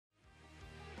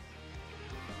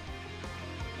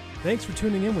Thanks for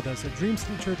tuning in with us at Dream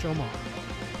City Church Omaha.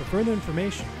 For further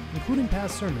information, including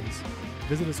past sermons,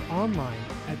 visit us online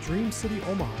at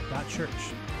dreamcityomaha.church.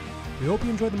 We hope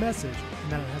you enjoy the message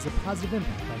and that it has a positive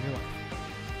impact on your life.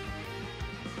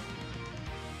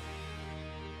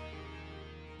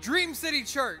 Dream City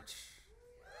Church.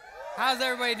 How's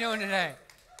everybody doing today?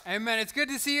 Amen. It's good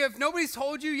to see you. If nobody's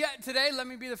told you yet today, let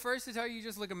me be the first to tell you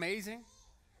just look amazing.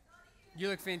 You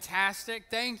look fantastic.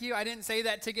 Thank you. I didn't say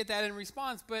that to get that in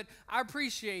response, but I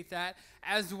appreciate that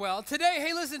as well. Today,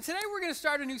 hey, listen, today we're going to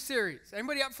start a new series.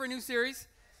 Anybody up for a new series?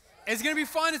 It's going to be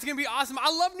fun. It's going to be awesome.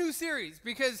 I love new series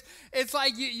because it's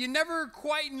like you never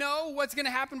quite know what's going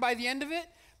to happen by the end of it,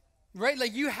 right?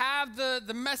 Like you have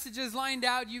the messages lined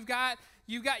out. You've got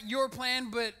your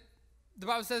plan, but the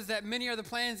Bible says that many are the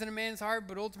plans in a man's heart,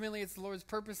 but ultimately it's the Lord's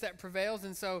purpose that prevails.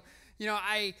 And so, you know,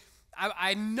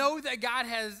 I know that God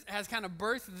has kind of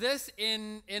birthed this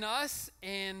in us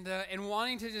and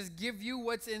wanting to just give you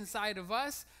what's inside of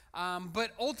us,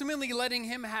 but ultimately letting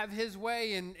him have his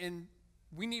way, and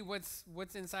we need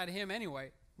what's inside of him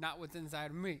anyway, not what's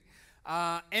inside of me.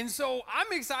 And so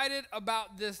I'm excited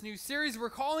about this new series. We're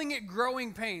calling it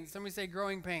Growing Pains. Somebody say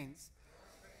Growing Pains.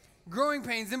 Growing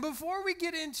Pains. And before we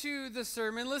get into the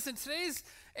sermon, listen,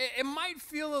 it might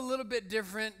feel a little bit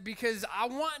different because I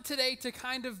want today to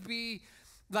kind of be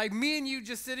like me and you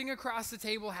just sitting across the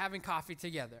table having coffee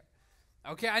together.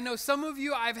 Okay, I know some of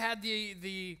you I've had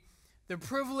the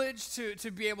privilege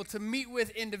to be able to meet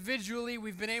with individually.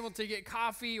 We've been able to get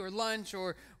coffee or lunch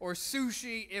or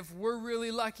sushi if we're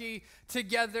really lucky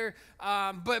together.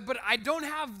 But I don't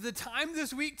have the time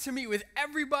this week to meet with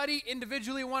everybody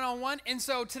individually one-on-one. And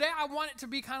so today I want it to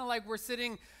be kind of like we're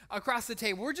sitting across the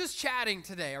table. We're just chatting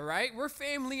today, all right? We're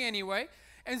family anyway.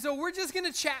 And so we're just going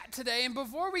to chat today. And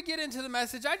before we get into the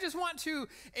message, I just want to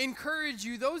encourage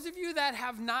you, those of you that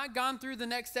have not gone through the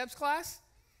Next Steps class,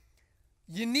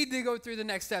 you need to go through the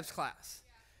Next Steps class.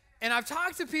 And I've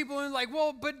talked to people and like,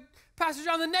 well, but Pastor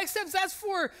John, the Next Steps, that's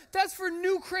for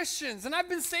new Christians. And I've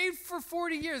been saved for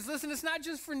 40 years. Listen, it's not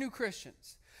just for new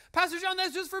Christians. Pastor John,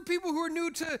 that's just for people who are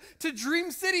new to Dream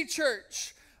City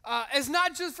Church. It's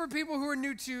not just for people who are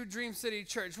new to Dream City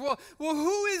Church. Well,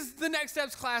 who is the Next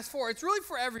Steps class for? It's really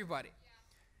for everybody.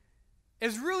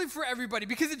 It's really for everybody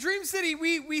because at Dream City,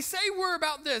 we say we're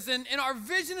about this, and our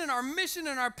vision and our mission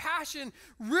and our passion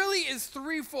really is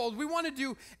threefold. We want to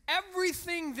do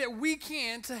everything that we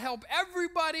can to help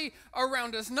everybody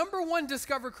around us. Number one,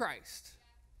 discover Christ.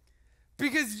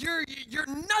 Because you're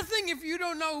nothing if you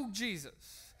don't know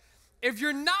Jesus. If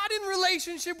you're not in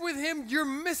relationship with him, you're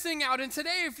missing out. And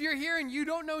today, if you're here and you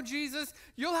don't know Jesus,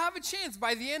 you'll have a chance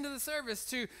by the end of the service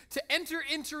to enter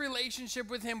into relationship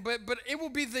with him. But it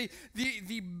will be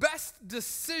the best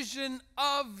decision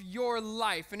of your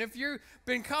life. And if you've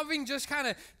been coming, just kind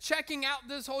of checking out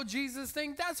this whole Jesus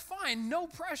thing, that's fine. No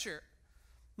pressure.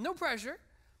 No pressure.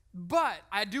 But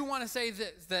I do want to say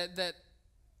this, that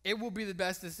it will be the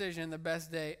best decision, the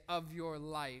best day of your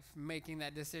life, making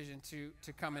that decision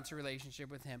to come into relationship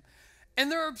with him.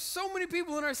 And there are so many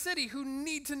people in our city who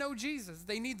need to know Jesus.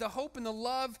 They need the hope and the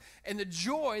love and the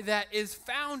joy that is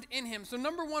found in him. So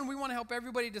number one, we want to help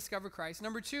everybody discover Christ.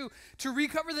 Number two, to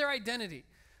recover their identity.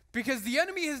 Because the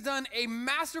enemy has done a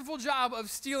masterful job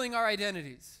of stealing our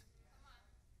identities.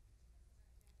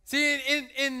 See,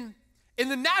 in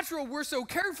the natural, we're so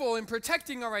careful in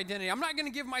protecting our identity. I'm not going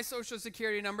to give my social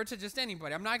security number to just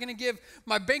anybody. I'm not going to give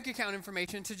my bank account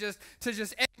information to just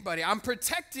anybody. I'm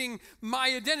protecting my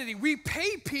identity. We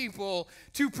pay people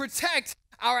to protect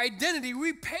our identity.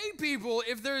 We pay people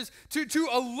if there's to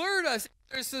alert us if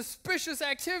there's suspicious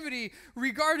activity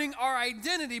regarding our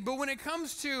identity. But when it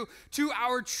comes to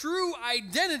our true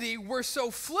identity, we're so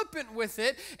flippant with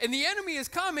it. And the enemy has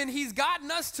come and he's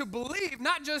gotten us to believe,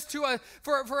 not just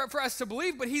for us to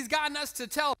believe, but he's gotten us to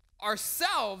tell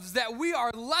ourselves that we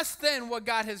are less than what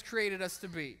God has created us to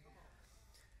be.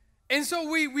 And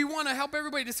so we want to help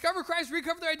everybody discover Christ,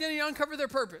 recover their identity, uncover their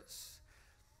purpose.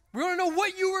 We want to know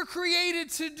what you were created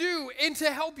to do and to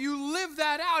help you live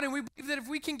that out. And we believe that if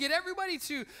we can get everybody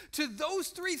to those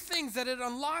three things, that it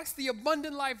unlocks the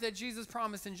abundant life that Jesus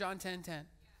promised in John 10:10.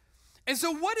 And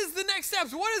so what is the next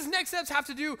steps? What does next steps have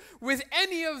to do with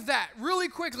any of that? Really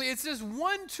quickly, it's just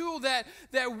one tool that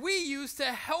we use to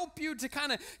help you to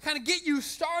kind of get you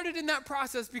started in that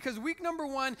process, because week number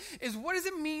one is, what does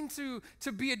it mean to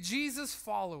be a Jesus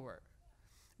follower?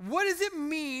 What does it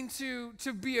mean to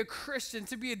be a Christian,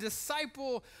 to be a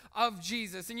disciple of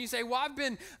Jesus? And you say, well,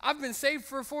 I've been saved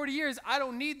for 40 years. I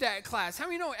don't need that class. How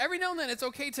many know every now and then it's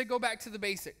okay to go back to the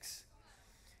basics?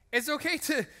 It's okay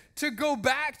to go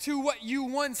back to what you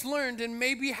once learned and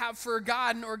maybe have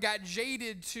forgotten or got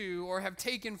jaded to or have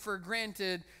taken for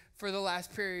granted for the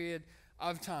last period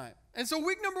of time. And so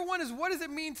week number 1 is, what does it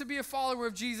mean to be a follower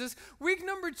of Jesus? Week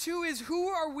number 2 is, who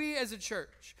are we as a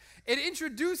church? It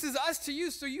introduces us to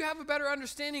you so you have a better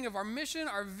understanding of our mission,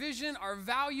 our vision, our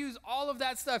values, all of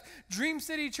that stuff. Dream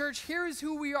City Church, here is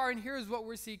who we are and here is what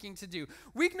we're seeking to do.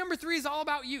 Week number 3 is all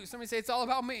about you. Somebody say, it's all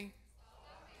about me.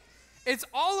 It's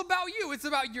all about you. It's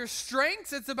about your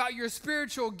strengths. It's about your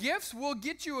spiritual gifts. We'll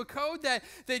get you a code that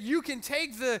you can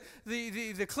take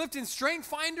the Clifton Strength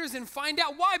Finders and find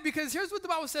out why. Because here's what the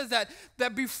Bible says,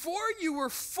 that before you were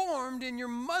formed in your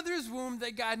mother's womb,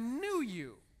 that God knew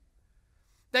you.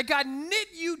 That God knit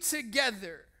you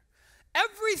together.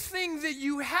 Everything that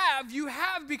you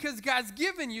have because God's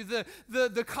given you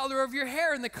the color of your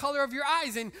hair and the color of your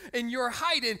eyes and your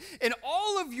height and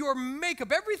all of your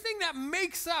makeup. Everything that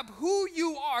makes up who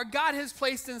you are, God has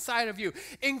placed inside of you,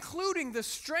 including the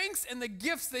strengths and the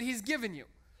gifts that he's given you.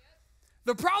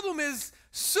 The problem is,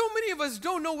 so many of us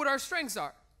don't know what our strengths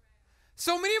are.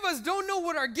 So many of us don't know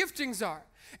what our giftings are.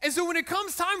 And so when it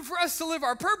comes time for us to live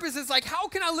our purpose, it's like, how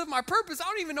can I live my purpose? I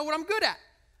don't even know what I'm good at.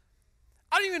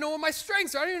 I don't even know what my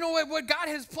strengths are. I don't even know what God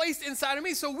has placed inside of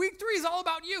me. So week 3 is all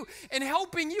about you and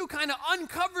helping you kind of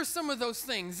uncover some of those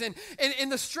things. And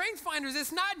the Strength Finders,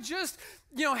 it's not just,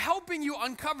 helping you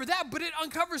uncover that, but it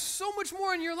uncovers so much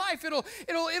more in your life. It'll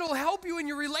help you in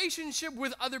your relationship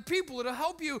with other people. It'll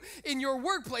help you in your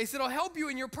workplace. It'll help you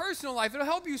in your personal life. It'll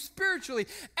help you spiritually,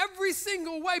 every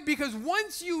single way, because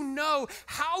once you know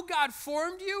how God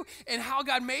formed you and how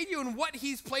God made you and what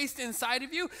he's placed inside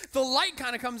of you, the light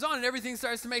kind of comes on and everything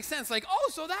starts to make sense. Like, oh,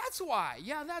 so that's why.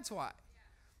 Yeah, that's why.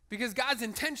 Because God's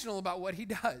intentional about what he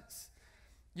does.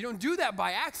 You don't do that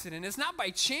by accident. It's not by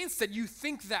chance that you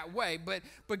think that way, but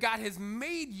God has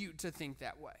made you to think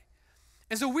that way.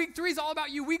 And so week 3 is all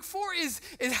about you. Week 4 is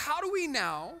how do we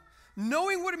now,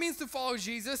 knowing what it means to follow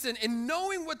Jesus and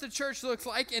knowing what the church looks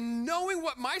like and knowing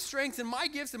what my strengths and my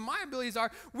gifts and my abilities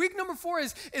are, week number 4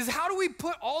 is how do we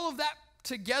put all of that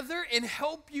together and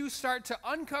help you start to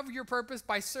uncover your purpose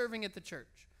by serving at the church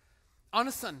on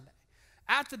a Sunday,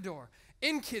 at the door,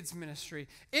 in kids ministry,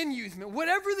 in youth ministry,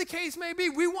 whatever the case may be.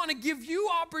 We want to give you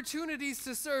opportunities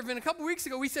to serve. And a couple weeks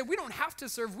ago, we said we don't have to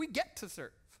serve, we get to serve.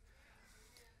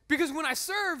 Because when I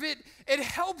serve, it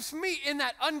helps me in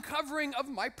that uncovering of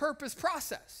my purpose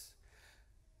process.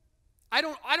 I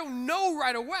don't know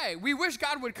right away. We wish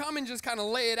God would come and just kind of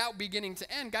lay it out beginning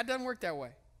to end. God doesn't work that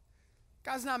way.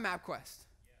 God's not MapQuest.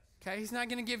 Okay? He's not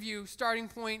going to give you starting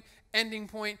point, ending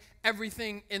point,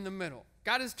 everything in the middle.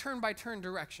 God is turn-by-turn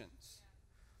directions.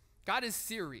 God is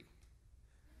Siri.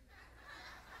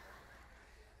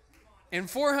 In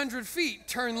 400 feet,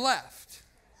 turn left.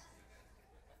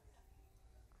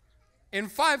 In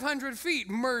 500 feet,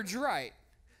 merge right.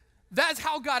 That's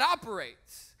how God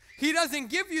operates. He doesn't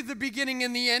give you the beginning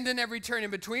and the end and every turn in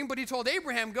between, but he told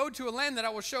Abraham, go to a land that I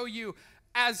will show you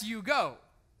as you go.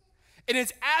 And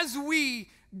it's as we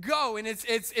go, and it's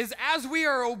as we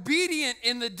are obedient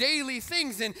in the daily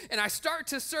things, and I start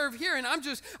to serve here, and I'm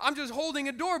just holding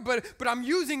a door, but I'm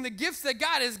using the gifts that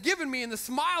God has given me and the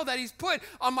smile that he's put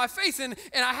on my face, and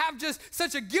I have just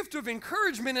such a gift of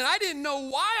encouragement, and I didn't know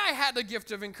why I had the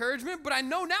gift of encouragement, but I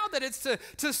know now that it's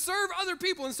to serve other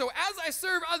people. And so as I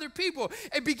serve other people,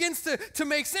 it begins to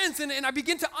make sense, and I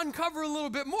begin to uncover a little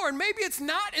bit more. And maybe it's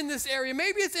not in this area,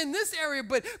 maybe it's in this area,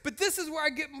 but this is where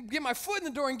I get my foot in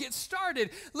the door and get started.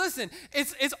 Listen,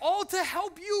 it's all to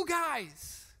help you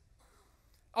guys.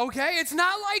 Okay? It's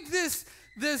not like this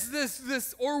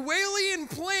Orwellian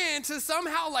plan to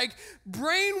somehow like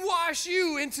brainwash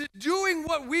you into doing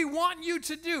what we want you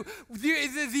to do.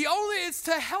 It's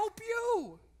to help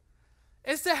you.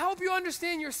 It's to help you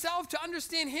understand yourself, to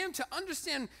understand him, to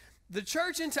understand the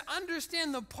church, and to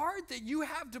understand the part that you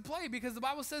have to play, because the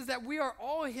Bible says that we are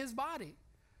all his body.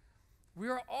 We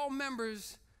are all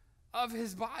members of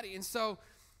his body. And so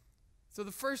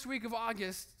the first week of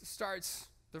August starts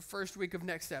the first week of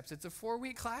Next Steps. It's a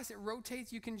 4-week class. It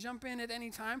rotates. You can jump in at any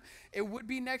time. It would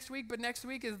be next week, but next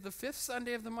week is the 5th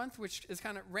Sunday of the month, which is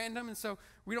kind of random, and so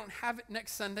we don't have it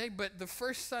next Sunday. But the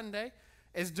first Sunday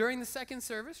is during the second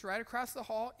service, right across the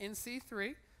hall in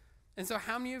C3. And so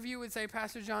how many of you would say,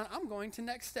 Pastor John, I'm going to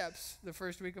Next Steps the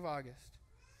first week of August?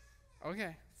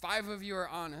 Okay, 5 of you are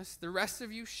honest. The rest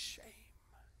of you, shame.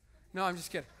 No, I'm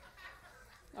just kidding.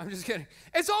 I'm just kidding.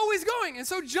 It's always going. And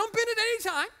so jump in at any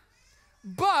time.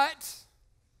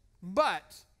 But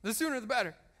the sooner the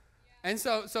better. And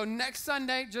so next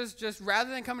Sunday, just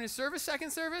rather than coming to service,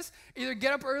 second service, either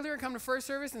get up earlier and come to first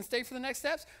service and stay for the next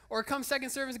steps, or come second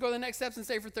service and go to the next steps and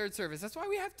stay for third service. That's why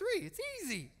we have 3. It's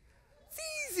easy. It's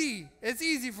easy. It's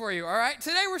easy for you, all right?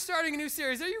 Today we're starting a new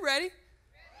series. Are you ready?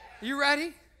 You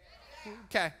ready?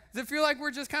 Okay. Does it feel like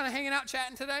we're just kind of hanging out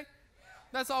chatting today?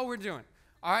 That's all we're doing.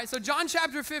 All right, so John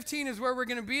chapter 15 is where we're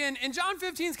going to be. And John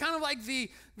 15 is kind of like the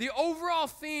overall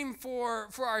theme for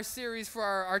our series, for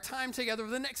our time together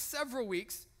over the next several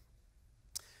weeks.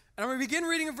 And I'm going to begin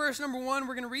reading at verse number 1.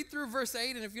 We're going to read through verse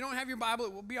 8. And if you don't have your Bible,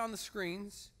 it will be on the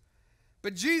screens.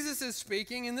 But Jesus is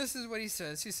speaking, and this is what he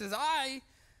says. He says, I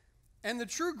am the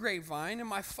true grapevine, and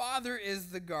my Father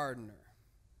is the gardener.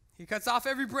 He cuts off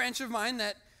every branch of mine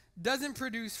that doesn't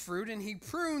produce fruit, and he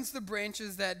prunes the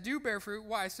branches that do bear fruit.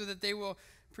 Why? So that they will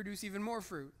produce even more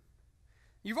fruit.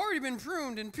 You've already been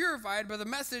pruned and purified by the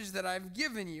message that I've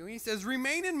given you. He says,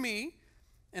 remain in me,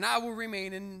 and I will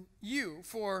remain in you.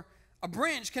 For a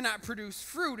branch cannot produce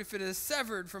fruit if it is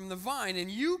severed from the vine,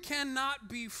 and you cannot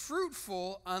be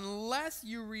fruitful unless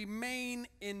you remain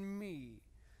in me.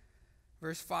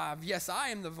 Verse 5, yes, I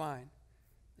am the vine,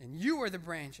 and you are the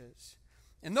branches.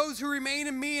 And those who remain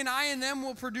in me and I in them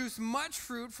will produce much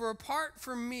fruit, for apart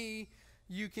from me,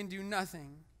 you can do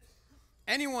nothing.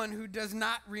 Anyone who does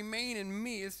not remain in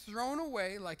me is thrown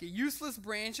away like a useless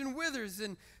branch and withers,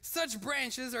 and such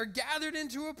branches are gathered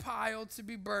into a pile to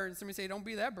be burned. Somebody say, don't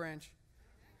be that branch.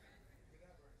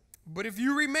 But if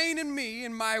you remain in me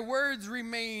and my words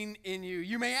remain in you,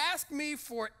 you may ask me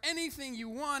for anything you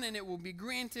want and it will be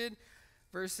granted.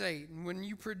 Verse 8, and when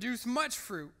you produce much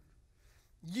fruit,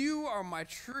 you are my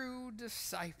true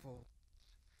disciple,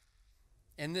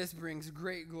 and this brings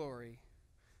great glory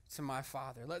to my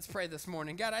Father. Let's pray this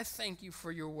morning. God, I thank you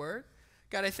for your word.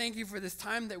 God, I thank you for this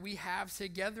time that we have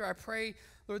together. I pray,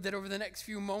 Lord, that over the next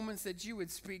few moments that you would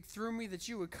speak through me, that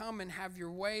you would come and have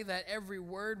your way, that every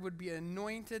word would be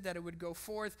anointed, that it would go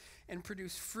forth and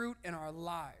produce fruit in our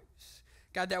lives.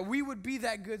 God, that we would be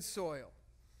that good soil.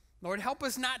 Lord, help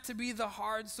us not to be the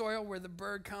hard soil where the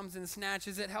bird comes and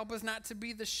snatches it. Help us not to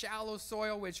be the shallow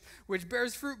soil which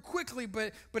bears fruit quickly,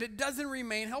 but it doesn't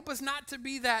remain. Help us not to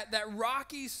be that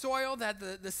rocky soil that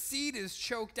the seed is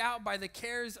choked out by the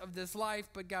cares of this life.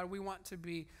 But God, we want to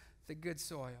be the good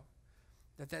soil.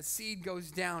 That seed goes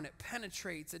down, it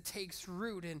penetrates, it takes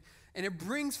root, and it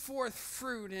brings forth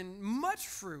fruit, and much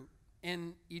fruit,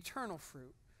 and eternal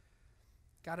fruit.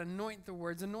 God, anoint the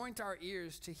words, anoint our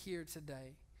ears to hear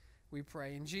today. We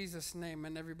pray in Jesus' name,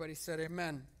 and everybody said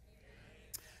amen.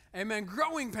 Amen.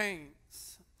 Growing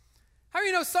pains. How do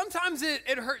you know sometimes it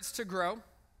hurts to grow?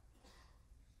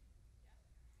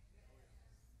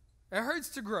 It hurts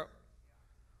to grow.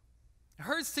 It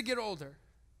hurts to get older.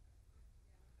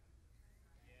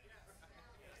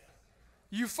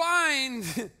 You find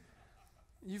that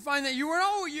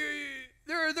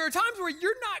there are times where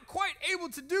you're not quite able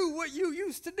to do what you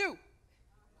used to do.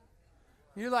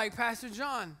 You're like, Pastor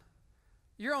John,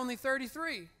 you're only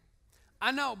 33.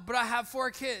 I know, but I have 4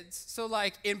 kids. So,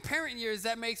 like, in parent years,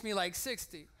 that makes me like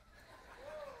 60.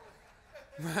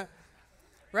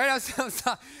 Right? I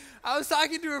was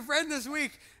talking to a friend this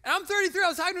week, and I'm 33. I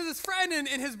was talking to this friend, and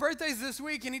his birthday's this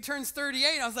week, and he turns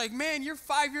 38. I was like, man, you're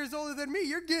 5 years older than me.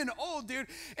 You're getting old, dude.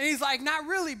 And he's like, not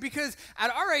really, because at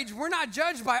our age, we're not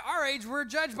judged by our age. We're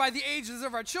judged by the ages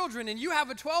of our children. And you have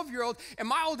a 12-year-old, and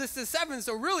my oldest is 7,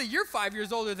 so really, you're 5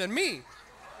 years older than me.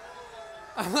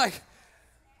 I'm like,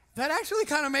 that actually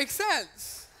kind of makes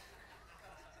sense.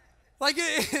 Like,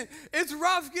 it's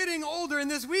rough getting older, and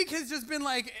this week has just been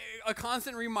like a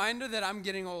constant reminder that I'm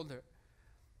getting older.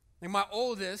 Like, my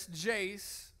oldest,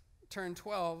 Jace, turned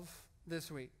 12 this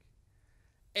week.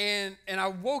 And I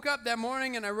woke up that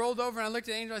morning, and I rolled over, and I looked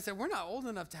at Angel, and I said, we're not old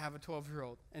enough to have a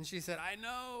 12-year-old. And she said, I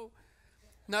know.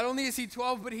 Not only is he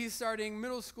 12, but he's starting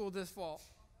middle school this fall.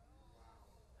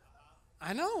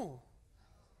 I know.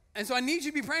 And so I need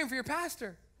you to be praying for your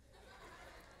pastor.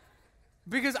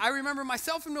 Because I remember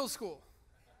myself in middle school.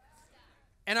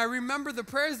 And I remember the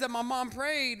prayers that my mom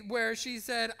prayed where she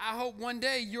said, I hope one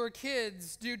day your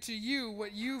kids do to you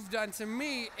what you've done to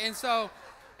me. And so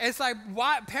it's like,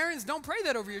 why parents don't pray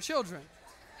that over your children.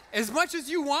 As much as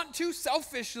you want to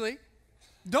selfishly,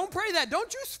 don't pray that.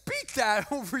 Don't you speak that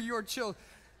over your children.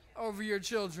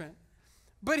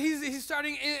 But he's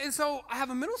starting, and so I have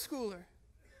a middle schooler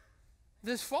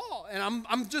this fall, and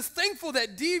I'm just thankful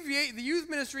that Deviate, the youth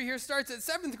ministry here, starts at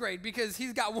 7th grade because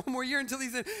he's got one more year until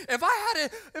he's in. If I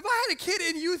had a kid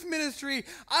in youth ministry,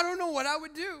 I don't know what I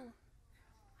would do.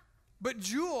 But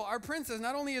Jewel, our princess,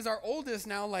 not only is our oldest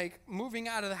now like moving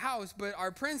out of the house, but our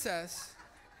princess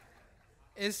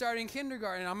is starting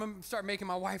kindergarten. I'm going to start making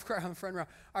my wife cry on the front row.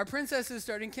 Our princess is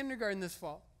starting kindergarten this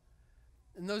fall.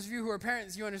 And those of you who are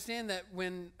parents, you understand that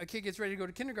when a kid gets ready to go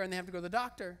to kindergarten, they have to go to the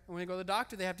doctor. And when they go to the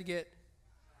doctor, they have to get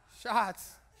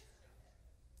shots.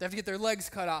 They have to get their legs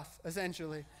cut off,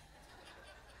 essentially.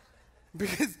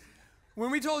 Because when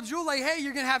we told Jewel, like, hey,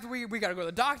 you're going to have to, we got to go to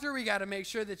the doctor. We got to make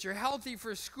sure that you're healthy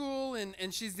for school.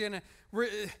 And she's going to,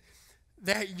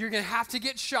 that you're going to have to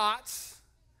get shots.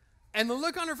 And the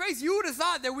look on her face, you would have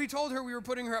thought that we told her we were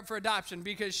putting her up for adoption,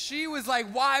 because she was like,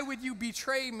 why would you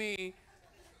betray me,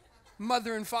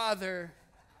 mother and father?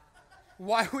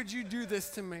 Why would you do this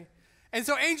to me? And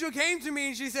so Angel came to me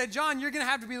and she said, John, you're going to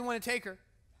have to be the one to take her.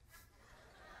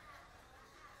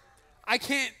 I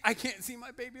can't see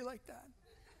my baby like that.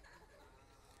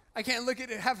 I can't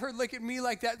have her look at me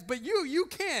like that, but you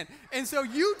can. And so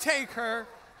you take her.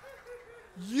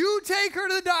 You take her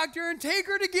to the doctor and take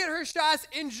her to get her shots.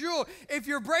 And Jewel, if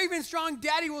you're brave and strong,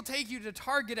 Daddy will take you to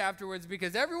Target afterwards,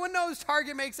 because everyone knows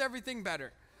Target makes everything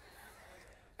better.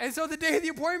 And so the day of the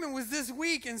appointment was this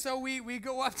week, and so we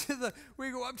go up to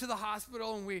the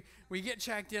hospital and we get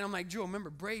checked in. I'm like, Jewel,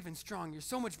 remember, brave and strong. You're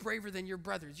so much braver than your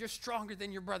brothers. You're stronger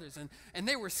than your brothers. And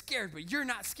they were scared, but you're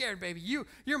not scared, baby.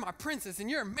 You're my princess, and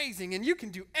you're amazing, and you can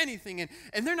do anything,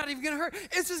 and they're not even gonna hurt.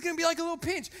 It's just gonna be like a little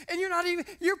pinch, and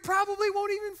you probably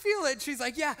won't even feel it. She's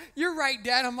like, yeah, you're right,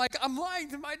 Dad. I'm like, I'm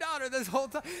lying to my daughter this whole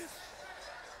time.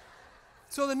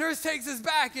 So the nurse takes us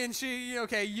back, and she, do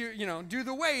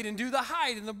the weight and do the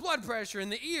height and the blood pressure and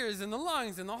the ears and the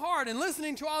lungs and the heart, and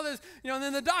listening to all this, and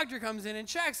then the doctor comes in and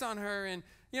checks on her, and,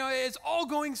 it's all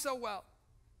going so well.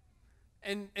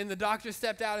 And the doctor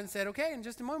stepped out and said, okay, in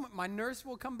just a moment, my nurse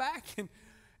will come back.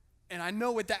 And I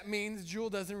know what that means. Jewel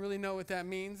doesn't really know what that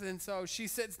means. And so she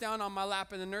sits down on my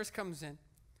lap, and the nurse comes in.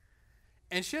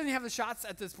 And she doesn't have the shots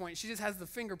at this point. She just has the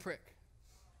finger prick.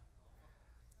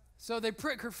 So they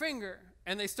prick her finger.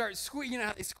 And they start squeezing,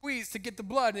 how they squeeze to get the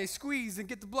blood, and they squeeze and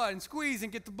get the blood, and squeeze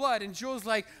and get the blood. And Jewel's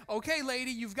like, okay, lady,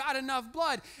 you've got enough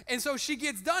blood. And so she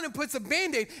gets done and puts a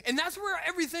Band-Aid. And that's where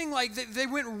everything, they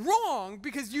went wrong,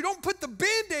 because you don't put the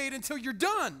Band-Aid until you're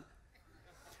done.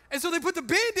 And so they put the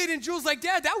Band-Aid, and Jewel's like,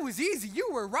 Dad, that was easy. You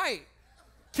were right.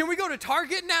 Can we go to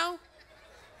Target now?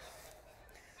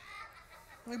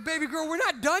 I'm like, baby girl, we're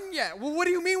not done yet. Well, what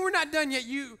do you mean we're not done yet?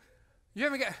 You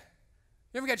haven't got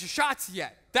your shots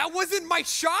yet. That wasn't my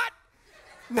shot?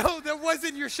 No, that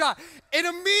wasn't your shot. And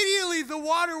immediately the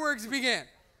waterworks began.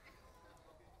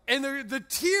 And the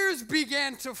tears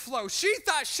began to flow. She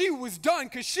thought she was done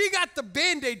because she got the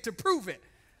Band-Aid to prove it.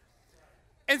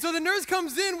 And so the nurse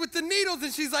comes in with the needles,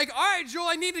 and she's like, all right, Jewel,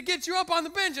 I need to get you up on the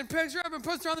bench, and picks her up and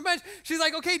puts her on the bench. She's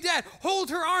like, okay, Dad, hold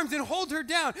her arms and hold her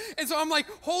down. And so I'm like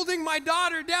holding my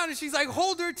daughter down, and she's like,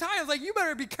 hold her tight. I was like, you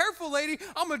better be careful, lady.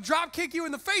 I'm going to drop kick you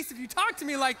in the face if you talk to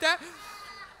me like that.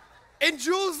 And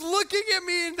Jewel's looking at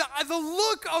me, and the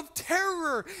look of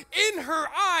terror in her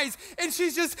eyes, and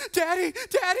she's just, Daddy, Daddy,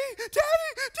 Daddy,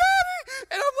 Daddy.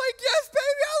 And I'm like, yes,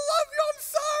 baby, I love you. I'm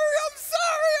sorry, I'm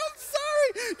sorry, I'm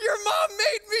sorry. Your mom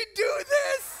made me do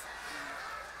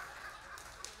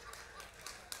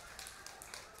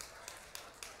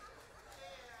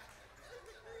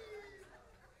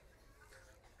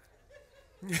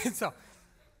this. And so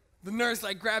the nurse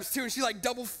grabs two, and she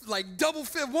double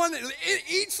fit one in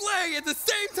each leg at the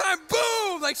same time.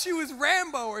 Boom! Like she was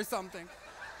Rambo or something.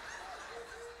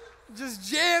 Just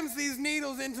jams these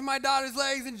needles into my daughter's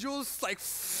legs, and Jewel's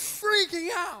freaking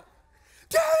out.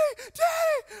 Daddy,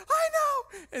 Daddy, I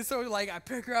know. And so I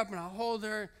pick her up and I hold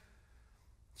her.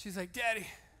 She's like, Daddy.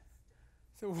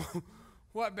 So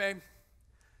what, babe?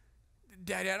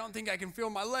 Daddy, I don't think I can feel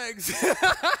my legs.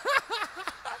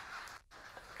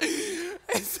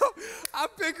 And so I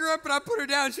pick her up and I put her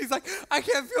down. She's like, I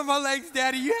can't feel my legs,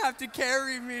 Daddy. You have to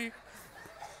carry me.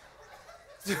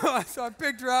 So I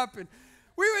picked her up, and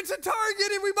we went to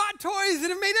Target, and we bought toys,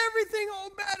 and it made everything all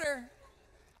better.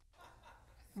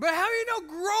 But how do you know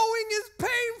growing is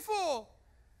painful?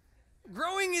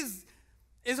 Growing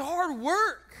is hard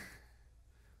work.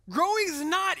 Growing is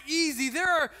not easy. There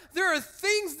are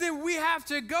things that we have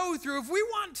to go through. If we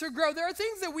want to grow, there are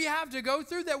things that we have to go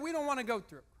through that we don't want to go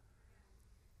through.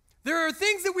 There are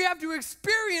things that we have to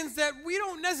experience that we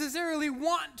don't necessarily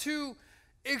want to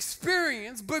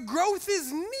experience, but growth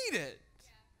is needed.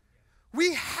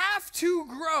 We have to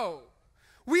grow.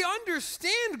 We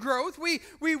understand growth. We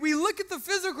look at the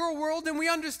physical world and we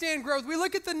understand growth. We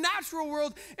look at the natural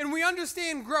world and we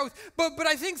understand growth. But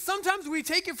I think sometimes we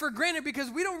take it for granted because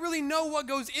we don't really know what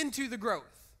goes into the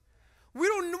growth. We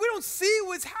don't see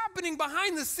what's happening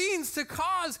behind the scenes to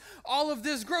cause all of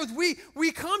this growth.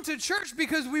 We come to church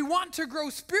because we want to grow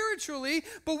spiritually,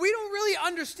 but we don't really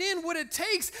understand what it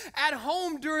takes at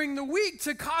home during the week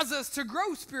to cause us to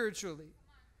grow spiritually.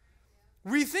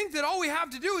 We think that all we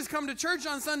have to do is come to church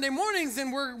on Sunday mornings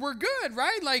and we're good,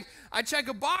 right? Like I check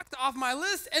a box off my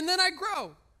list and then I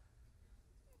grow.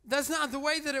 That's not the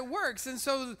way that it works. And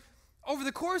so over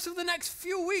the course of the next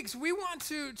few weeks, we want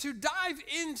to dive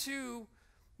into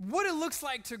what it looks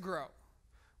like to grow.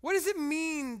 What does it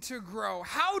mean to grow?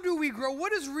 How do we grow?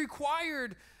 What is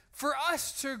required for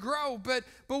us to grow? But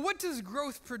what does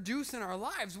growth produce in our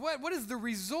lives? What is the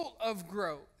result of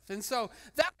growth? And so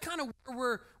that's kind of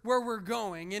where we're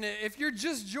going. And if you're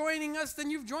just joining us, then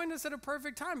you've joined us at a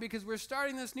perfect time because we're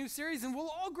starting this new series and we'll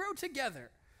all grow together.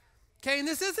 Okay, and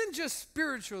this isn't just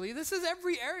spiritually. This is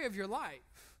every area of your life.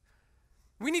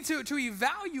 We need to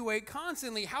evaluate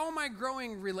constantly, how am I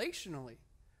growing relationally?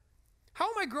 How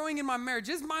am I growing in my marriage?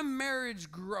 Is my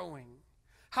marriage growing?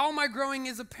 How am I growing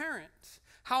as a parent?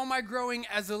 How am I growing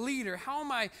as a leader? How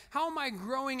am I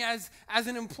growing as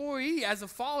an employee, as a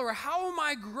follower? How am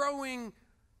I growing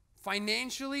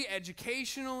financially,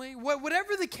 educationally?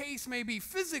 Whatever the case may be,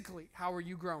 physically, how are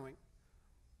you growing?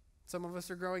 Some of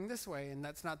us are growing this way, and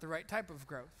that's not the right type of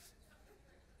growth.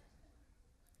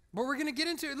 But we're going to get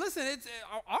into it. Listen,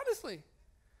 honestly,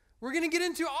 we're going to get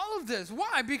into all of this.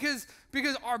 Why? Because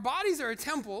our bodies are a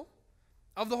temple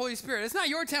of the Holy Spirit. It's not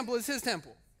your temple, it's his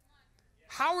temple.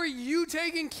 How are you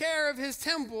taking care of his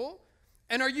temple?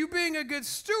 And are you being a good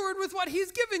steward with what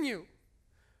he's given you?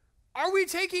 Are we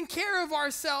taking care of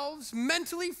ourselves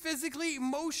mentally, physically,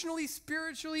 emotionally,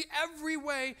 spiritually, every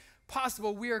way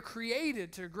possible? We are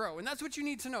created to grow. And that's what you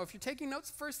need to know. If you're taking notes,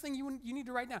 first thing you need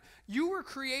to write down. You were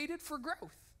created for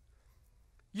growth.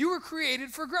 You were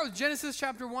created for growth. Genesis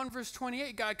chapter 1, verse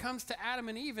 28, God comes to Adam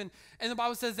and Eve, and the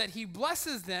Bible says that he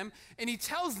blesses them, and he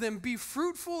tells them, be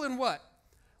fruitful and what?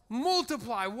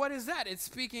 Multiply. What is that? It's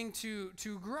speaking to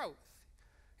growth.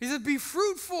 He says, be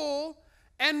fruitful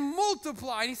and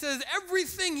multiply. And he says,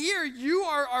 everything here you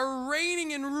are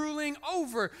reigning and ruling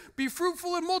over. Be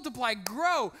fruitful and multiply.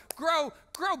 Grow, grow,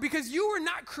 grow, because you were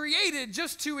not created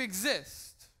just to exist.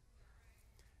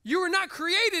 You were not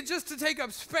created just to take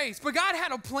up space, but God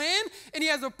had a plan and he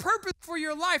has a purpose for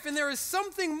your life, and there is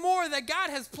something more that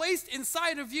God has placed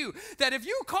inside of you, that if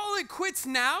you call it quits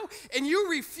now and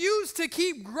you refuse to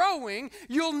keep growing,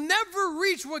 you'll never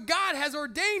reach what God has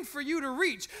ordained for you to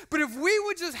reach. But if we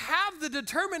would just have the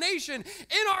determination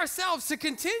in ourselves to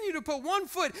continue to put one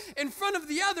foot in front of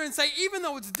the other and say, even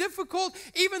though it's difficult,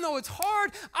 even though it's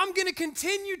hard, I'm going to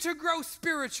continue to grow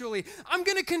spiritually. I'm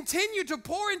going to continue to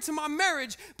pour into my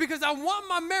marriage because I want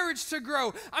my marriage to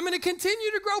grow. I'm going to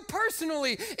continue to grow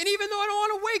personally. And even though I don't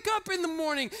want to wake up in the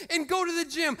morning and go to the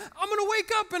gym, I'm going to wake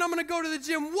up and I'm going to go to the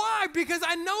gym. Why? Because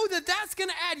I know that that's going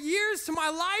to add years to my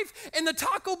life, and the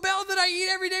Taco Bell that I eat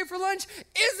every day for lunch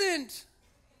isn't.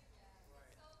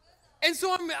 And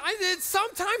so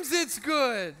sometimes it's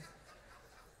good.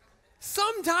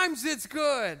 Sometimes it's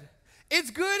good.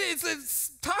 It's good.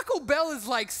 Taco Bell is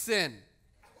like sin.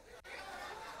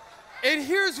 And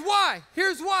here's why.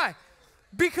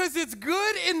 Because it's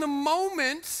good in the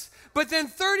moment, but then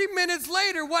 30 minutes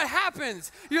later, what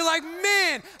happens? You're like,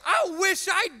 man, I wish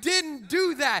I didn't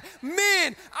do that.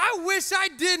 Man, I wish I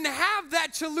didn't have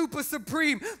that Chalupa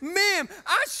Supreme. Man,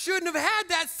 I shouldn't have had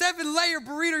that 7-layer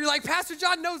burrito. You're like, Pastor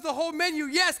John knows the whole menu.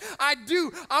 Yes, I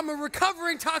do. I'm a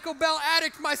recovering Taco Bell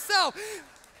addict myself.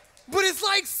 But it's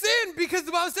like sin, because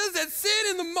the Bible says that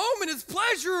sin in the moment is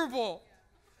pleasurable.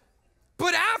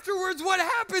 But afterwards, what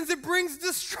happens? It brings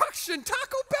destruction.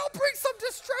 Taco Bell brings some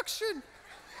destruction.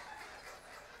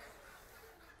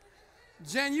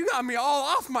 Jen, you got me all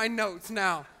off my notes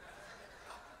now.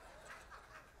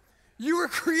 You were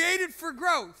created for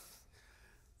growth.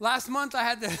 Last month I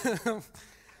had the,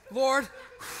 Lord.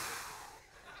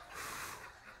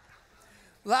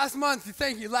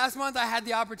 Thank you. Last month I had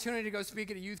the opportunity to go speak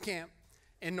at a youth camp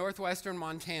in northwestern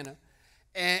Montana.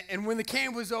 And when the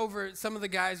camp was over, some of the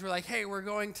guys were like, hey, we're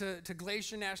going to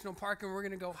Glacier National Park and we're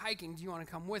going to go hiking. Do you want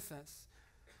to come with us?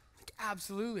 Like,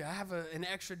 absolutely. I have an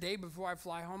extra day before I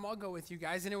fly home. I'll go with you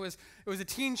guys. And it was a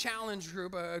teen challenge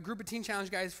group, a group of teen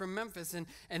challenge guys from Memphis.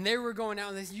 And they were going out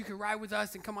and they said, you can ride with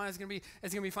us and come on, it's going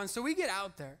to be fun. So we get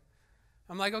out there.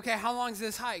 I'm like, okay, how long is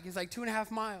this hike? He's like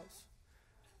 2.5 miles.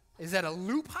 Is that a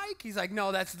loop hike? He's like,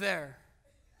 no, that's there.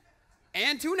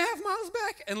 And 2.5 miles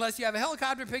back? Unless you have a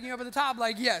helicopter picking you up at the top,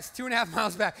 like, yes, 2.5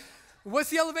 miles back. What's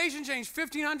the elevation change?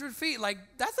 1,500 feet. Like,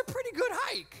 that's a pretty good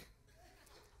hike.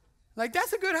 Like,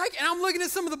 that's a good hike. And I'm looking at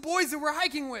some of the boys that we're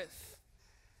hiking with.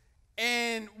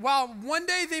 And while one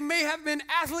day they may have been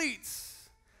athletes,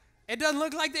 it doesn't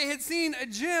look like they had seen a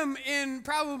gym in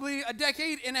probably a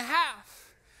decade and a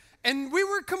half. And we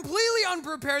were completely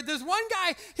unprepared. There's one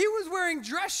guy, he was wearing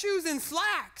dress shoes and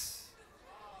slacks.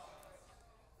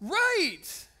 Right.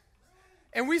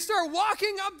 And we start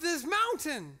walking up this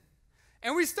mountain.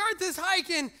 And we start this hike,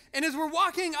 and as we're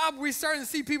walking up, we're starting to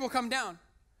see people come down.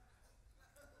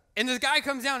 And this guy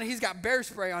comes down, and he's got bear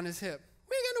spray on his hip.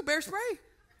 We ain't got no bear spray.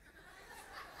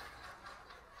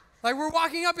 Like, we're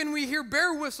walking up, and we hear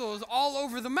bear whistles all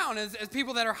over the mountain as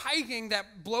people that are hiking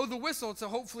that blow the whistle to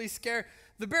hopefully scare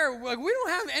the bear. Like, we don't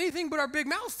have anything but our big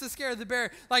mouths to scare the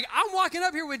bear. Like, I'm walking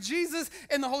up here with Jesus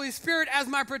and the Holy Spirit as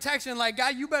my protection. Like,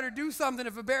 God, you better do something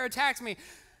if a bear attacks me.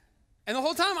 And the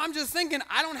whole time I'm just thinking,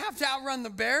 I don't have to outrun the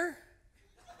bear.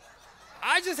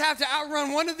 I just have to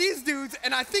outrun one of these dudes,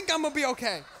 and I think I'm going to be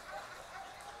okay.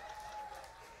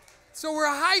 So we're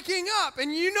hiking up,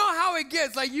 and you know how it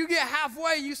gets. Like, you get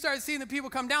halfway, you start seeing the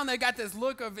people come down. They got this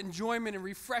look of enjoyment and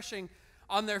refreshing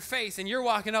on their face, and you're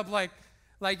walking up like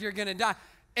you're going to die.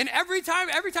 And every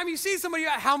time you see somebody,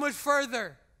 how much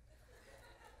further?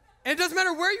 And it doesn't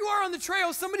matter where you are on the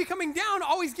trail, somebody coming down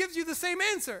always gives you the same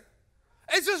answer.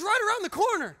 It's just right around the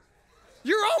corner.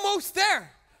 You're almost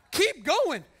there. Keep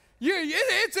going.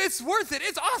 It's worth it.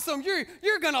 It's awesome.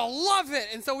 You're going to love it.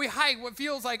 And so we hike what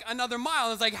feels like another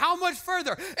mile. It's like, how much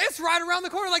further? It's right around the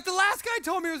corner. Like the last guy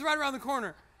told me it was right around the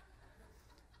corner.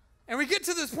 And we get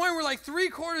to this point where like three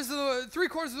quarters of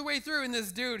the way through, and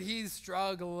this dude, he's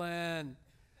struggling.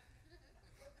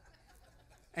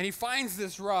 And he finds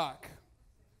this rock.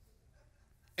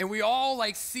 And we all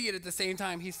like see it at the same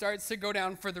time. He starts to go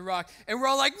down for the rock. And we're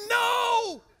all like,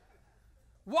 no!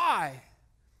 Why?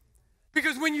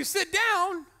 Because when you sit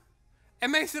down, it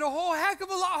makes it a whole heck of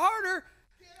a lot harder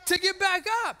to get back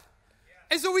up.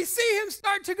 And so we see him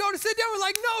start to go to sit down. We're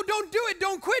like, no, don't do it.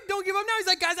 Don't quit. Don't give up now. He's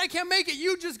like, guys, I can't make it.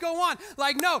 You just go on.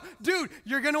 Like, no, dude,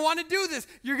 you're going to want to do this.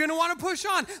 You're going to want to push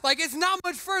on. Like, it's not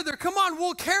much further. Come on,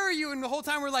 we'll carry you. And the whole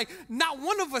time we're like, not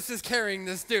one of us is carrying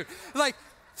this dude. Like,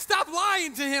 stop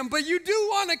lying to him. But you do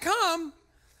want to come.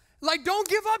 Like, don't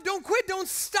give up. Don't quit. Don't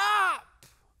stop.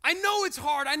 I know it's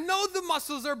hard. I know the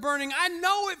muscles are burning. I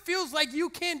know it feels like you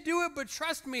can't do it, but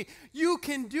trust me, you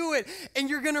can do it,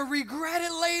 and you're going to regret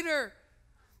it later.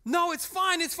 No, it's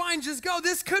fine. It's fine. Just go.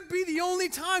 This could be the only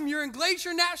time you're in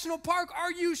Glacier National Park.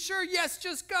 Are you sure? Yes,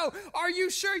 just go. Are you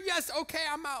sure? Yes. Okay,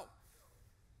 I'm out.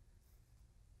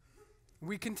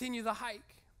 We continue the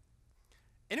hike,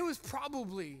 and it was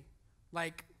probably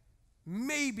like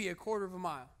maybe a quarter of a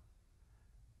mile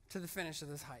to the finish of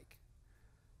this hike.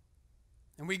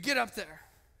 And we get up there,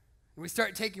 and we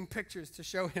start taking pictures to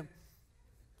show him.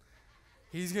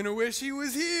 He's going to wish he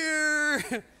was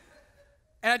here.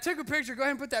 And I took a picture. Go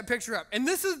ahead and put that picture up. And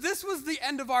this was the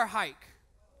end of our hike.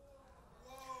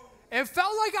 It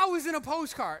felt like I was in a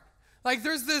postcard. Like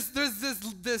there's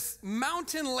this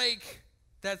mountain lake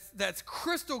that's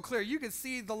crystal clear. You can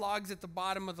see the logs at the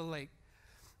bottom of the lake.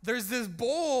 There's this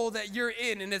bowl that you're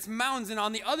in, and it's mountains, and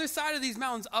on the other side of these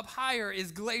mountains, up higher,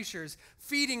 is glaciers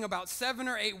feeding about 7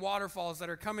 or 8 waterfalls that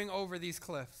are coming over these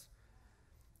cliffs.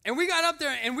 And we got up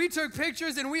there, and we took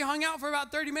pictures, and we hung out for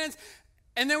about 30 minutes,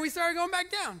 and then we started going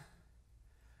back down.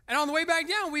 And on the way back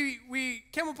down, we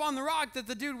came upon the rock that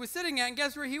the dude was sitting at, and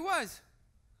guess where he was?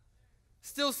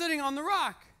 Still sitting on the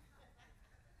rock.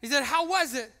 He said, how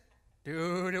was it?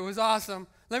 Dude, it was awesome.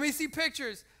 Let me see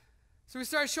pictures. So we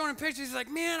started showing him pictures. He's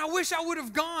like, man, I wish I would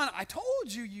have gone. I told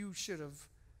you you should have.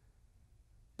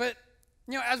 But,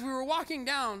 you know, as we were walking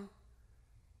down,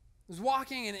 I was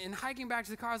walking and hiking back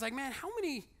to the car. I was like, man, how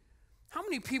many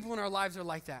people in our lives are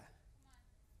like that?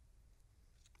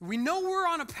 We know we're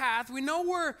on a path. We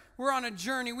know we're on a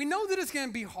journey. We know that it's going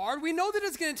to be hard. We know that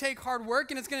it's going to take hard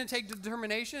work and it's going to take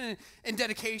determination and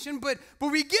dedication. But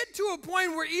we get to a point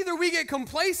where either we get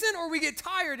complacent or we get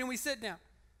tired and we sit down.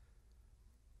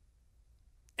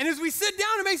 And as we sit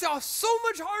down, it makes it so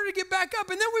much harder to get back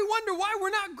up. And then we wonder why we're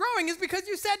not growing. It's because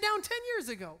you sat down 10 years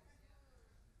ago.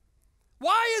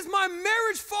 Why is my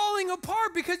marriage falling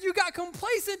apart? Because you got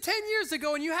complacent 10 years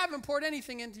ago and you haven't poured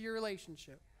anything into your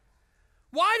relationship.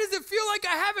 Why does it feel like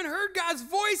I haven't heard God's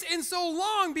voice in so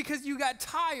long? Because you got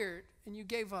tired and you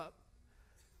gave up.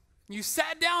 You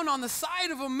sat down on the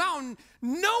side of a mountain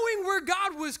knowing where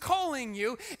God was calling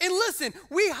you. And listen,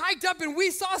 we hiked up and we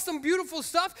saw some beautiful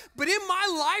stuff, but in my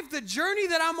life, the journey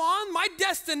that I'm on, my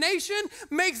destination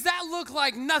makes that look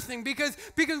like nothing because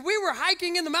we were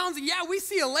hiking in the mountains. And yeah, we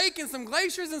see a lake and some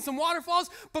glaciers and some waterfalls,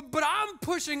 but I'm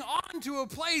pushing on to a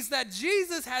place that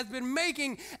Jesus has been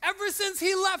making ever since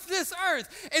he left this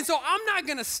earth. And so I'm not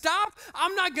going to stop.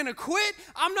 I'm not going to quit.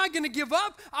 I'm not going to give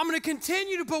up. I'm going to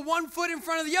continue to put one foot in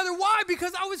front of the other. Why?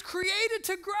 Because I was created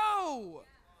to grow.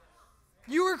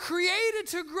 You were created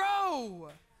to grow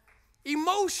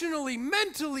emotionally,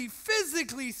 mentally,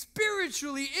 physically,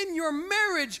 spiritually, in your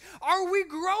marriage. Are we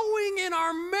growing in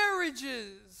our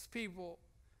marriages, people?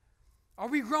 Are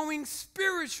we growing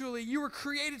spiritually? You were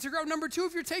created to grow. Number 2,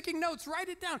 if you're taking notes, write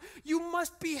it down. You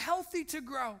must be healthy to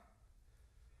grow.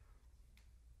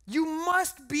 You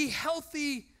must be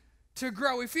healthy to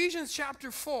grow. Ephesians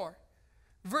chapter 4.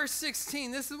 Verse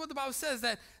 16, this is what the Bible says,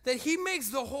 that he makes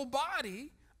the whole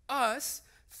body, us,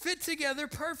 fit together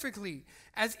perfectly.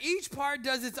 As each part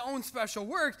does its own special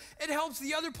work, it helps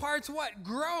the other parts what?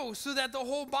 Grow, so that the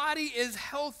whole body is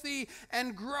healthy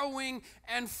and growing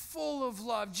and full of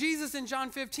love. Jesus in John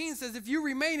 15 says, if you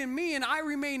remain in me and I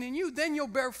remain in you, then you'll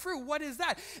bear fruit. What is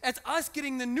that? It's us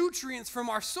getting the nutrients from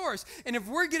our source. And if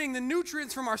we're getting the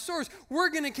nutrients from our source, we're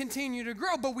going to continue to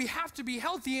grow. But we have to be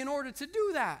healthy in order to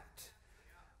do that.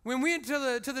 When we went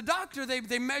to the doctor,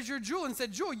 they measured Jewel and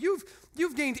said, Jewel,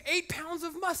 you've gained 8 pounds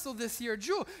of muscle this year.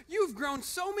 Jewel, you've grown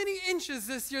so many inches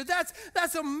this year.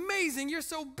 That's amazing. You're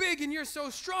so big and you're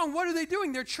so strong. What are they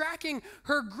doing? They're tracking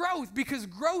her growth because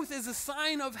growth is a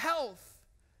sign of health.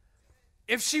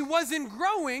 If she wasn't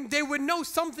growing, they would know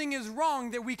something is wrong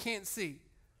that we can't see.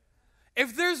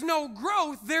 If there's no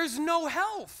growth, there's no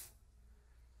health.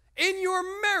 In your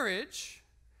marriage,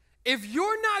 if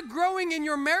you're not growing in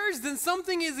your marriage, then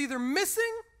something is either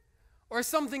missing or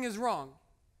something is wrong.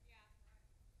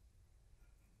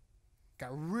 Got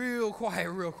real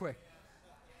quiet real quick.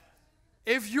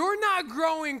 If you're not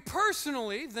growing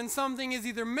personally, then something is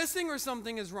either missing or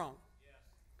something is wrong.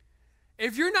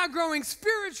 If you're not growing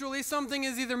spiritually, something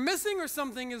is either missing or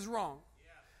something is wrong.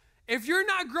 If you're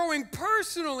not growing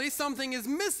personally, something is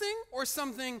missing or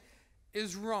something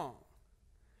is wrong.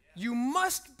 You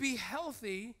must be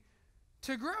healthy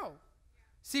to grow.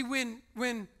 See, when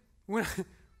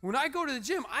I go to the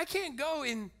gym, I can't go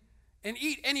and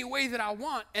eat any way that I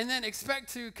want and then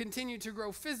expect to continue to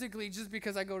grow physically just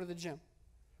because I go to the gym,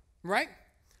 right?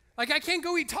 Like I can't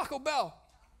go eat Taco Bell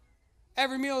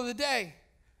every meal of the day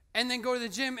and then go to the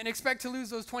gym and expect to lose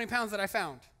those 20 pounds that I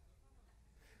found.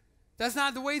 That's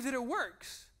not the way that it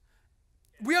works.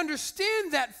 We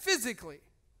understand that physically.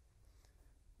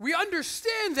 We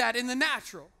understand that in the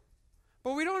natural.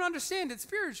 But we don't understand it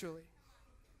spiritually.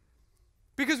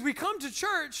 Because we come to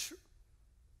church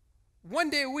one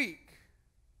day a week.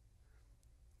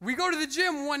 We go to the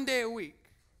gym one day a week.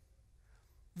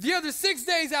 The other 6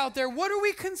 days out there, what are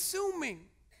we consuming?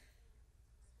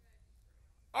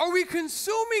 Are we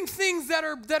consuming things that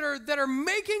are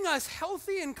making us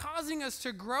healthy and causing us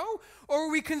to grow? Or are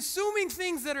we consuming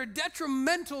things that are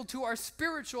detrimental to our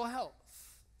spiritual health?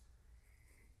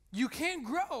 You can't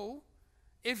grow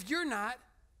if you're not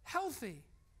healthy.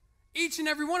 Each and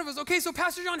every one of us. Okay, so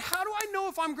Pastor John, how do I know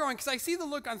if I'm growing? Because I see the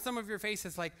look on some of your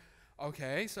faces like,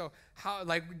 okay, so how,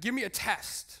 like, give me a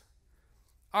test.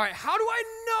 All right, how do I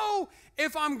know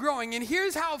if I'm growing? And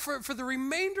here's how, for the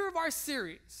remainder of our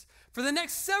series, for the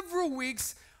next several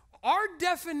weeks, our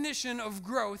definition of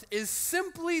growth is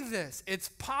simply this. It's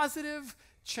positive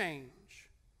change.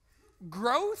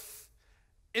 Growth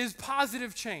is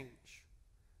positive change.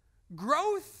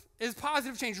 Growth is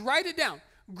positive change. Write it down.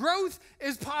 Growth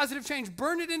is positive change.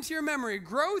 Burn it into your memory.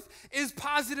 Growth is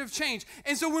positive change.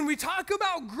 And so when we talk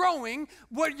about growing,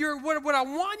 what I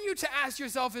want you to ask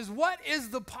yourself is, what is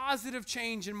the positive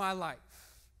change in my life?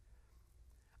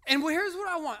 And well, here's what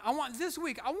I want. I want this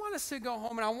week, I want us to go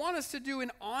home and I want us to do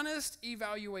an honest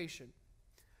evaluation.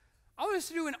 I want us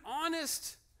to do an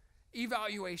honest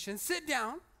evaluation. Sit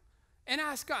down and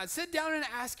ask God. Sit down and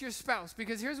ask your spouse,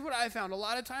 because here's what I found. A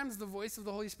lot of times the voice of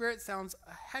the Holy Spirit sounds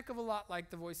a heck of a lot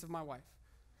like the voice of my wife.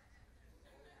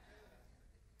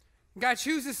 God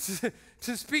chooses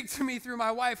to speak to me through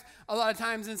my wife a lot of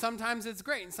times, and sometimes it's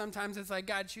great, and sometimes it's like,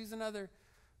 God, choose another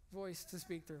voice to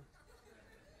speak through.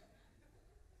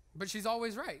 But she's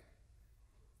always right.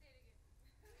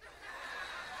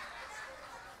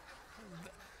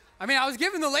 I mean, I was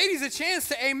giving the ladies a chance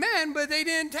to amen, but they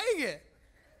didn't take it.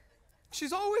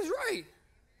 She's always right.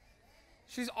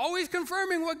 She's always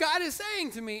confirming what God is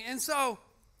saying to me. And so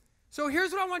So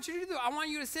here's what I want you to do. I want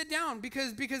you to sit down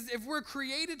because if we're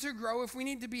created to grow, if we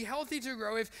need to be healthy to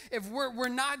grow, if we're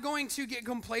not going to get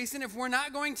complacent, if we're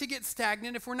not going to get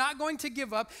stagnant, if we're not going to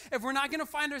give up, if we're not going to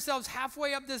find ourselves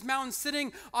halfway up this mountain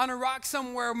sitting on a rock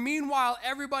somewhere, meanwhile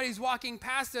everybody's walking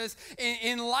past us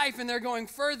in life and they're going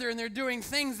further and they're doing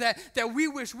things that we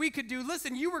wish we could do.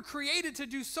 Listen, you were created to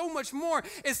do so much more.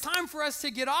 It's time for us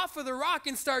to get off of the rock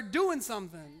and start doing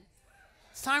something.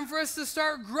 It's time for us to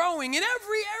start growing in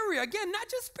every area. Again, not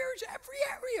just spiritual, every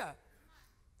area.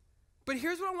 But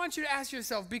here's what I want you to ask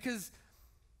yourself, because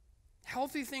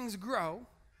healthy things grow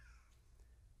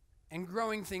and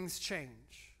growing things change.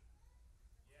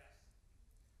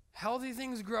 Healthy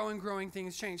things grow and growing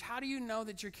things change. How do you know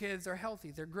that your kids are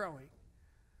healthy? They're growing.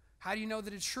 How do you know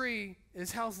that a tree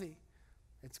is healthy?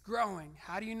 It's growing.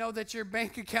 How do you know that your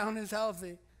bank account is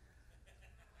healthy?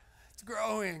 It's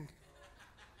growing.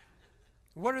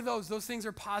 What are those? Those things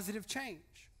are positive change.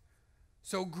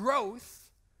 So growth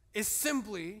is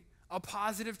simply a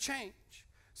positive change.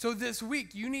 So this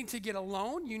week, you need to get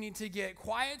alone. You need to get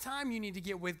quiet time. You need to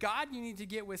get with God. You need to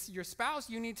get with your spouse.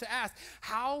 You need to ask,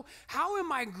 how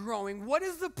am I growing? What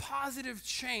is the positive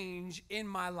change in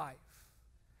my life?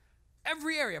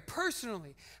 Every area,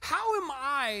 personally. How am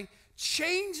I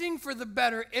changing for the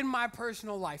better in my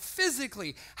personal life?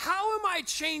 Physically, how am I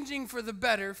changing for the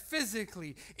better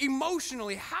physically?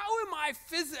 Emotionally, how am I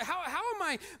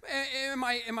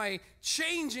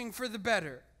changing for the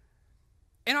better?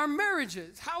 In our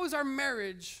marriages, how is our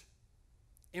marriage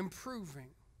improving?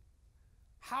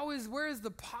 Where is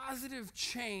the positive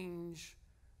change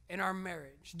in our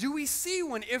marriage? Do we see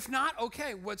one? If not,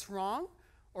 okay, what's wrong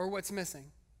or what's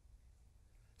missing?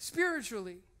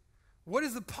 Spiritually, what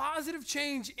is the positive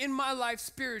change in my life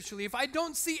spiritually? If I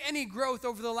don't see any growth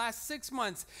over the last 6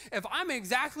 months, if I'm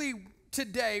exactly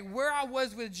today where I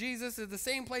was with Jesus at the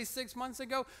same place 6 months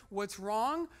ago, what's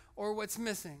wrong or what's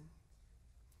missing?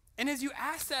 And as you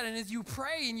ask that and as you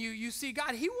pray and you see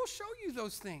God, he will show you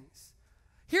those things.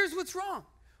 Here's what's wrong.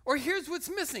 Or here's what's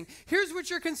missing. Here's what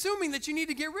you're consuming that you need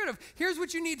to get rid of. Here's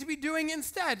what you need to be doing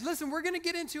instead. Listen, we're going to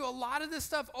get into a lot of this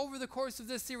stuff over the course of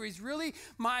this series. Really,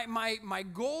 my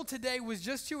goal today was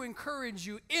just to encourage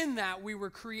you in that we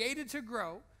were created to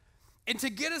grow and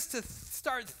to get us to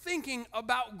start thinking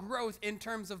about growth in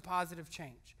terms of positive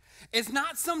change. It's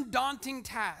not some daunting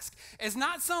task. It's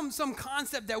not some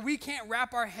concept that we can't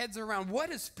wrap our heads around.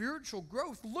 What does spiritual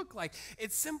growth look like?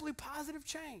 It's simply positive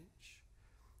change.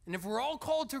 And if we're all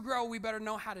called to grow, we better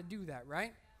know how to do that,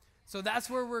 right? So that's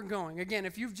where we're going. Again,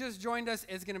 if you've just joined us,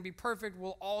 it's going to be perfect.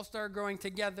 We'll all start growing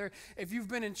together. If you've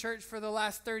been in church for the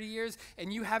last 30 years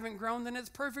and you haven't grown, then it's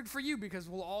perfect for you because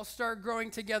we'll all start growing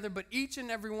together. But each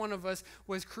and every one of us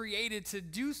was created to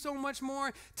do so much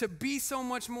more, to be so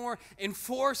much more, and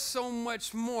for so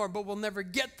much more. But we'll never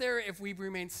get there if we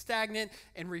remain stagnant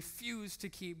and refuse to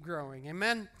keep growing.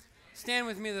 Amen? Stand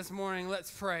with me this morning. Let's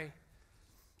pray.